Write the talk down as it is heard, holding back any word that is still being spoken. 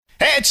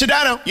it's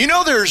Sedano. You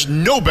know there's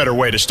no better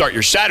way to start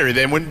your Saturday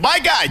than when my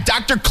guy,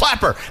 Dr.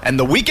 Clapper, and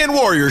the Weekend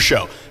Warrior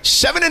Show,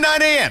 7 to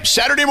 9 a.m.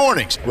 Saturday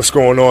mornings. What's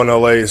going on,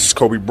 LA? This is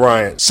Kobe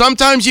Bryant.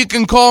 Sometimes you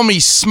can call me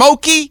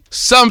Smokey.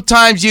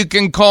 Sometimes you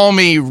can call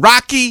me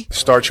Rocky.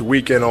 Start your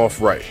weekend off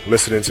right.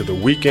 Listening to the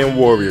Weekend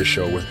Warrior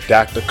Show with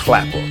Dr.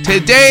 Clapper.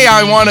 Today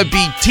I want to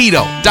be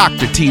Tito,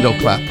 Dr. Tito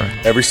Clapper.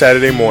 Every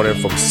Saturday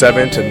morning from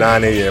 7 to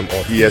 9 a.m.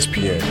 on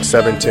ESPN,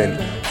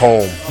 710,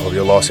 home of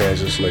your Los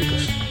Angeles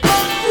Lakers.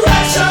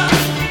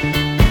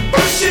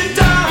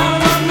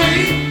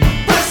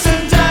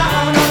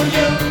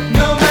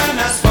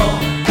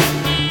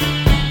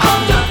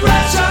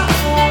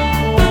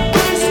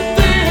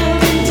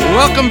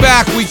 Welcome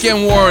back,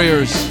 Weekend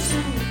Warriors.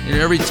 And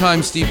every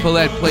time Steve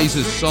Paulette plays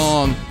a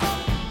song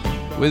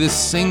where the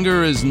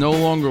singer is no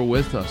longer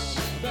with us,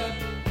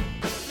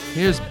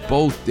 here's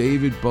both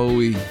David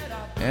Bowie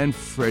and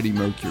Freddie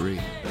Mercury.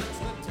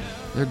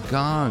 They're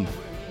gone.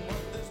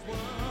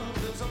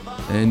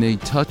 And they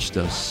touched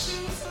us.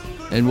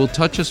 And will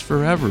touch us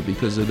forever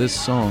because of this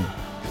song.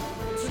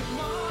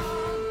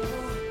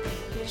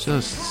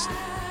 Just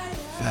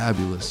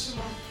fabulous.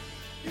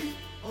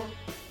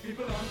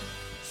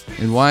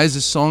 And why is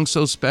this song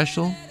so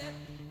special?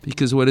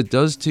 Because what it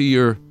does to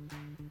your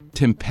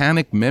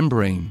tympanic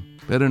membrane,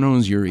 better known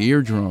as your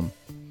eardrum,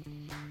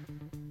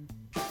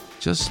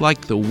 just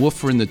like the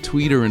woofer and the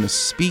tweeter in a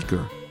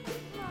speaker,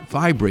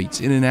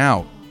 vibrates in and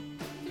out.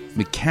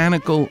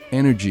 Mechanical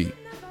energy,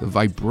 the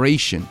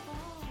vibration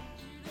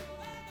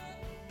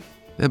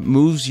that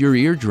moves your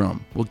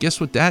eardrum. Well,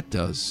 guess what that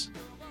does?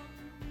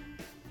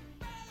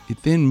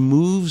 It then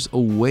moves a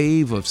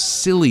wave of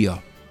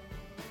cilia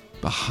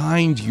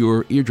behind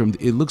your eardrum.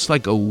 It looks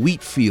like a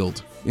wheat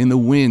field in the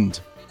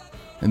wind,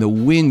 and the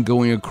wind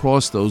going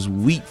across those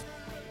wheat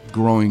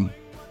growing.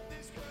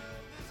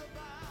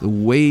 The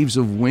waves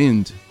of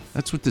wind.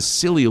 That's what the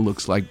cilia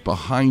looks like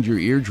behind your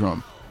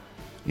eardrum.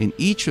 And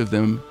each of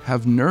them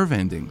have nerve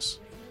endings.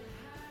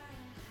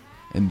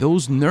 And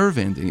those nerve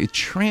endings, it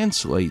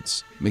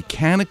translates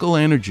mechanical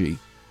energy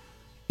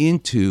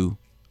into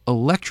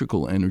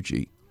electrical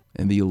energy.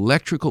 And the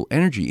electrical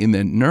energy in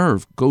that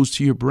nerve goes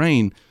to your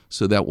brain,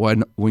 so that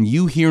when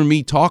you hear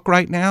me talk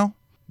right now,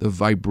 the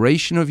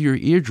vibration of your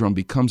eardrum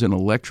becomes an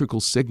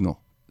electrical signal.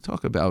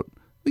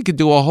 We could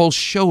do a whole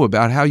show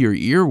about how your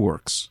ear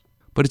works,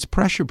 but it's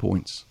pressure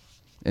points.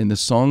 And the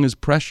song is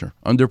Pressure,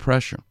 Under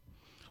Pressure.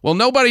 Well,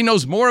 nobody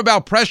knows more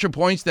about pressure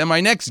points than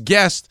my next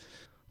guest,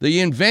 the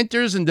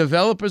inventors and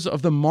developers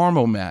of the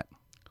Marmomat.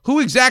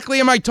 Who exactly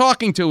am I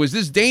talking to? Is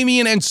this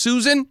Damien and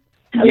Susan?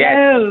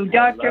 Hello,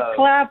 Dr.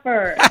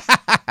 Clapper.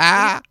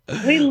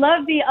 We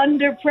love the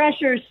Under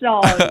Pressure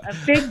song. A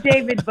big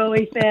David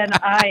Bowie fan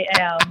I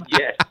am.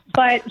 Yes.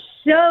 But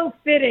so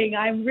fitting.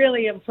 I'm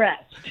really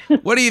impressed.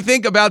 What do you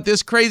think about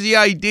this crazy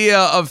idea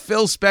of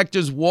Phil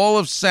Spector's Wall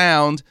of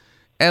Sound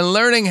and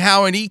learning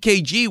how an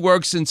EKG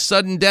works in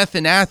sudden death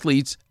in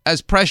athletes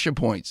as pressure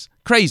points?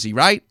 Crazy,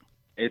 right?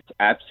 It's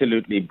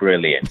absolutely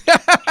brilliant.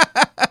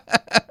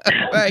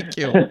 Thank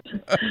you.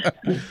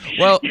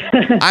 Well,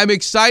 I'm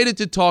excited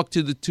to talk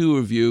to the two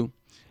of you.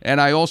 And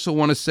I also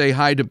want to say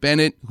hi to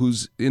Bennett,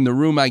 who's in the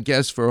room, I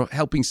guess, for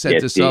helping set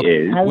this up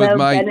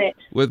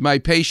with my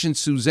patient,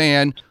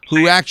 Suzanne,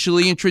 who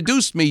actually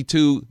introduced me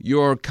to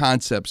your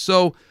concept.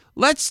 So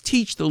let's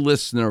teach the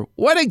listener,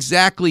 what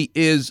exactly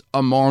is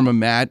a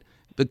Marmomat,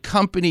 the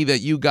company that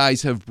you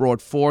guys have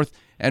brought forth,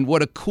 and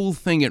what a cool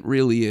thing it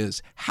really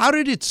is. How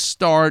did it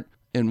start,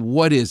 and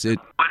what is it?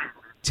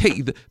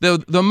 Take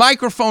the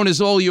microphone is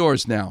all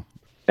yours now.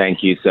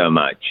 Thank you so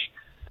much.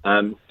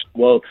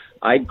 Well,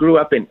 I grew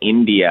up in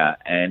India,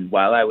 and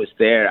while I was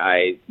there,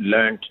 I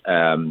learned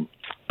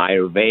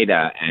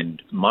Ayurveda,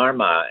 and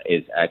Marma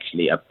is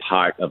actually a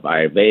part of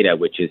Ayurveda,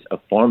 which is a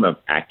form of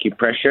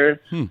acupressure.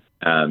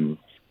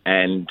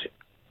 And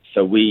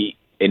so we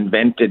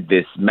invented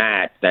this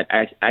mat that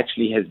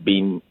actually has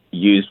been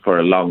used for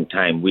a long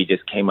time. We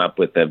just came up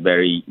with a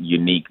very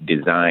unique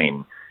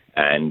design,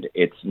 and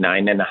it's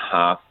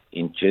 9.5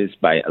 inches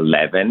by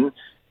 11,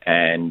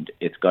 and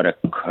it's got a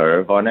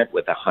curve on it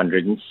with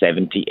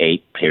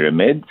 178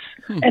 pyramids.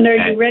 And are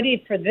you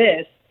ready for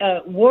this?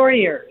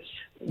 Warriors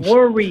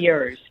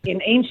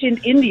in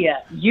ancient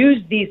India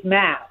used these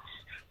mats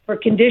for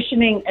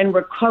conditioning and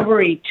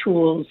recovery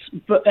tools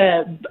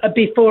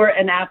before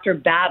and after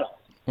battle.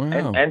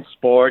 Wow. And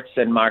sports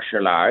and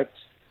martial arts.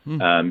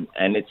 And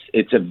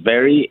it's a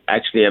very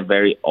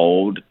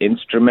old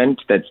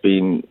instrument that's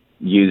been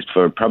used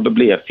for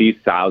probably a few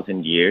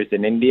thousand years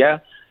in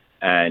India.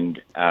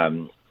 And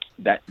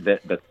that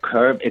the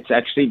curve, it's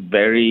actually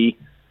very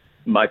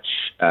much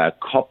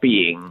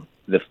copying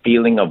the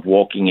feeling of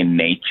walking in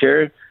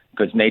nature,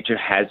 because nature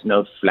has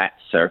no flat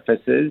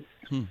surfaces.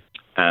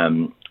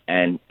 And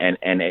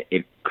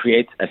it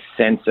creates a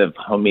sense of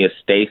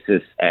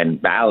homeostasis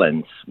and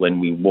balance when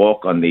we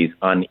walk on these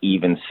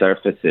uneven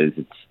surfaces.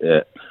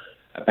 It's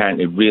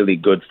apparently really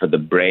good for the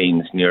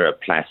brain's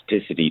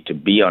neuroplasticity to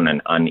be on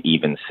an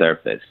uneven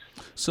surface.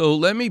 So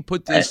let me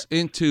put this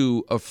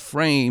into a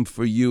frame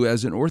for you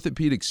as an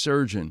orthopedic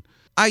surgeon.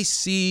 I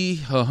see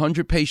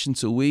 100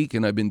 patients a week,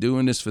 and I've been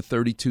doing this for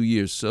 32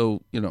 years.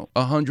 So,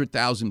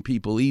 100,000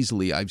 people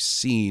easily I've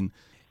seen.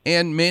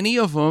 And many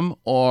of them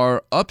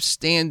are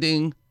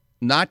upstanding,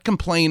 not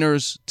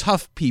complainers,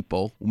 tough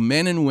people,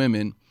 men and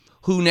women,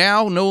 who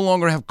now no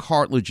longer have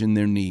cartilage in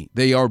their knee.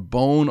 They are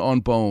bone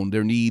on bone.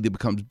 Their knee that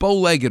becomes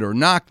bow-legged or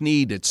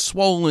knock-kneed. It's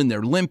swollen.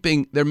 They're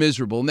limping. They're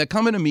miserable. And they're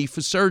coming to me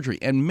for surgery.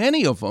 And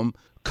many of them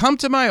come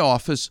to my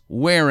office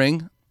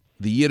wearing,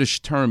 the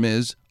Yiddish term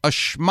is, a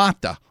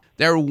shmata.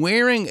 They're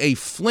wearing a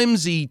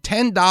flimsy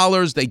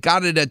 $10, they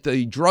got it at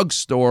the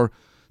drugstore,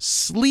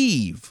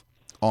 sleeve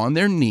on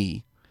their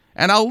knee.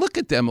 And I'll look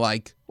at them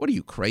like, what are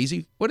you,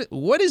 crazy?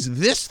 What is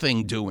this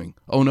thing doing?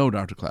 Oh, no,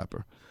 Dr.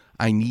 Klapper,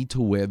 I need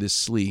to wear this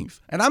sleeve.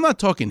 And I'm not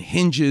talking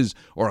hinges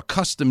or a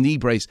custom knee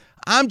brace.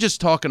 I'm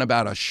just talking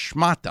about a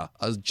shmata,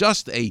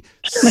 just a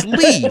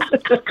sleeve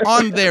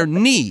on their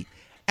knee.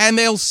 And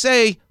they'll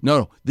say,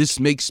 no, this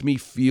makes me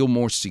feel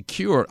more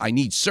secure. I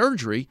need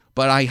surgery,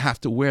 but I have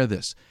to wear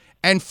this.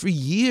 And for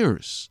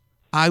years,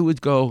 I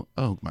would go,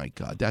 oh, my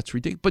God, that's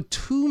ridiculous. But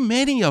too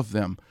many of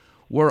them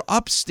were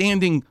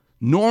upstanding,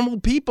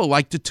 normal people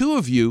like the two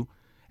of you.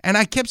 And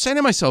I kept saying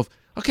to myself,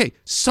 okay,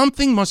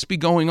 something must be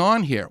going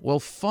on here. Well,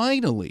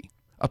 finally,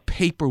 a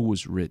paper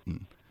was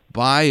written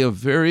by a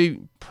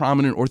very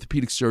prominent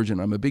orthopedic surgeon.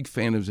 I'm a big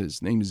fan of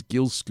his name is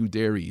Gil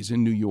Scuderi. He's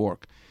in New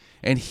York.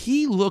 And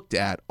he looked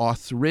at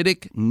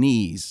arthritic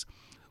knees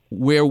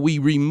where we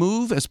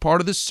remove, as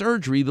part of the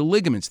surgery, the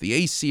ligaments,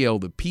 the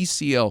ACL, the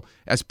PCL,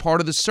 as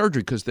part of the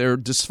surgery because they're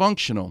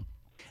dysfunctional.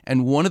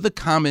 And one of the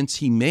comments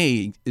he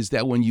made is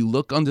that when you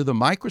look under the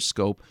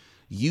microscope,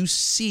 you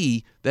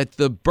see that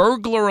the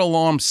burglar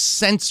alarm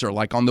sensor,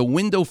 like on the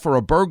window for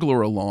a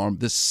burglar alarm,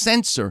 the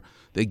sensor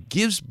that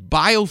gives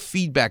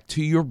biofeedback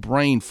to your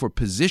brain for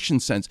position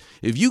sense.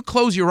 If you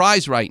close your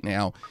eyes right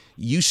now,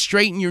 you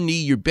straighten your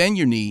knee, you bend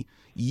your knee,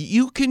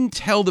 you can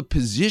tell the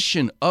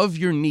position of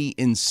your knee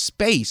in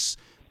space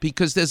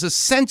because there's a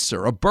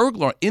sensor, a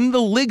burglar in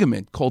the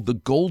ligament called the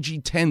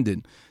Golgi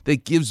tendon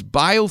that gives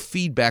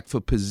biofeedback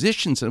for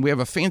positions, and we have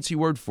a fancy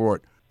word for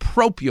it,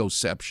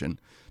 proprioception,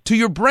 to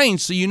your brain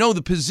so you know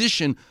the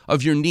position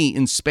of your knee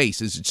in space.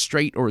 Is it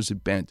straight or is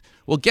it bent?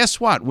 Well, guess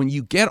what? When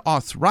you get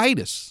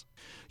arthritis,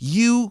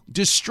 you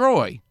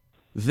destroy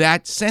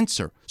that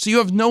sensor. So you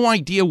have no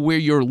idea where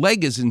your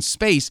leg is in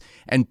space,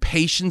 and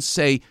patients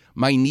say,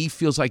 my knee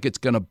feels like it's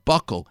going to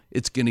buckle.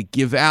 It's going to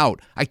give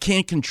out. I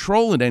can't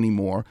control it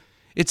anymore.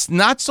 It's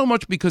not so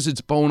much because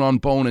it's bone on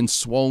bone and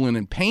swollen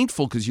and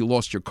painful because you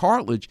lost your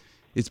cartilage.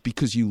 It's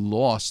because you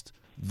lost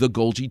the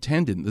Golgi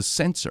tendon, the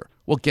sensor.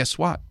 Well, guess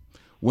what?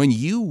 When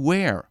you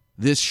wear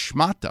this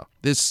shmata,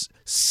 this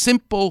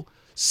simple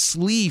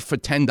sleeve for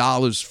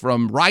 $10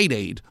 from Rite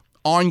Aid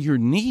on your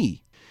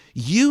knee,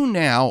 you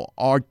now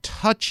are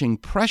touching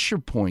pressure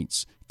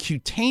points,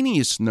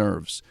 cutaneous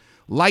nerves,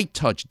 light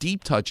touch,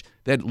 deep touch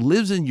that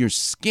lives in your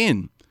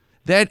skin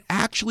that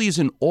actually is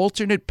an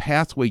alternate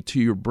pathway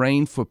to your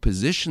brain for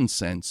position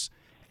sense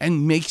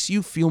and makes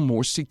you feel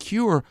more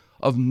secure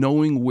of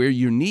knowing where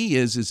your knee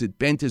is. Is it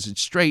bent? Is it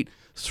straight?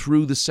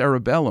 Through the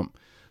cerebellum.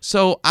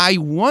 So I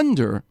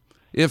wonder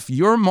if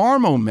your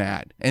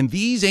Marmomat and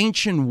these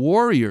ancient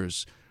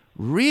warriors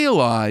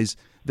realize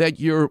that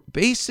you're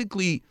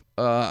basically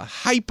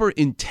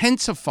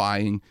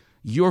hyper-intensifying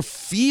your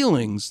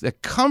feelings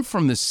that come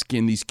from the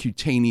skin, these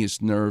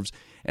cutaneous nerves,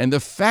 and the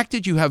fact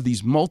that you have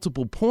these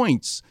multiple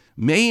points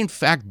may in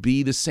fact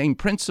be the same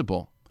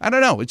principle. I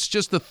don't know. It's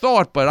just a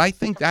thought, but I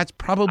think that's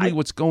probably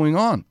what's going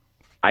on.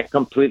 I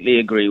completely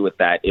agree with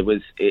that.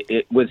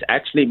 It was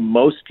actually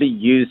mostly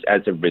used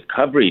as a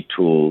recovery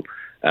tool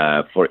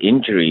for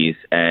injuries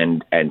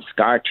and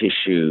scar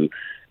tissue.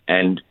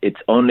 And it's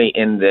only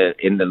in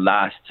the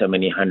last so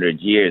many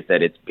 100 years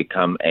that it's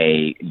become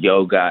a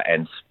yoga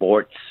and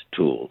sports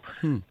tool.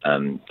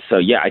 So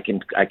yeah, I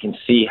can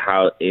see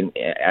how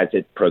as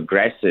it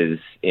progresses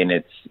in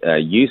its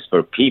use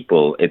for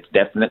people, it's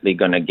definitely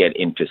going to get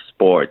into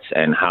sports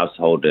and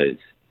householders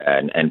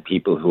and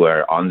people who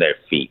are on their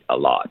feet a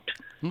lot.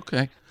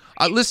 Okay.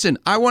 Listen,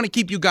 I want to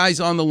keep you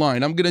guys on the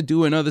line. I'm going to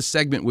do another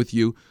segment with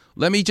you.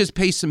 Let me just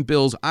pay some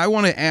bills. I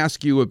want to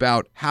ask you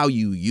about how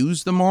you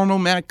use the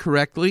Marmomat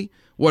correctly.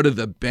 What are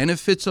the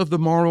benefits of the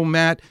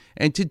Marmomat?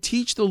 And to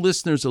teach the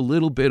listeners a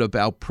little bit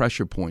about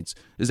pressure points.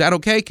 Is that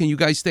okay? Can you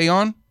guys stay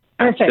on?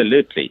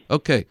 Absolutely.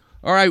 Okay.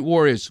 All right,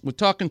 Warriors. We're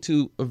talking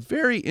to a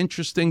very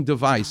interesting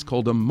device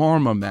called a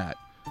Marmomat.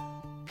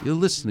 You're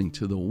listening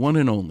to the one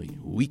and only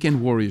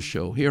Weekend Warrior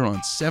Show here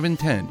on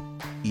 710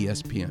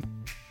 ESPN.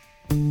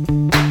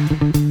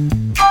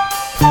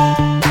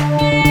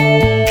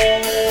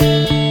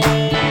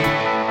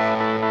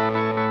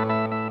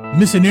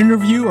 Miss an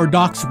interview or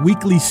Doc's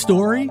weekly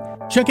story?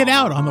 Check it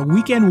out on the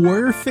Weekend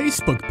Warrior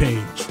Facebook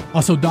page.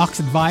 Also, Doc's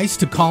advice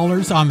to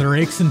callers on their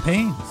aches and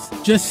pains.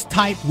 Just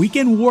type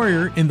Weekend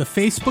Warrior in the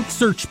Facebook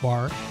search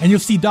bar and you'll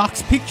see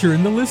Doc's picture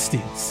in the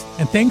listings.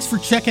 And thanks for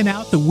checking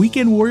out the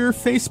Weekend Warrior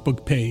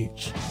Facebook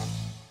page.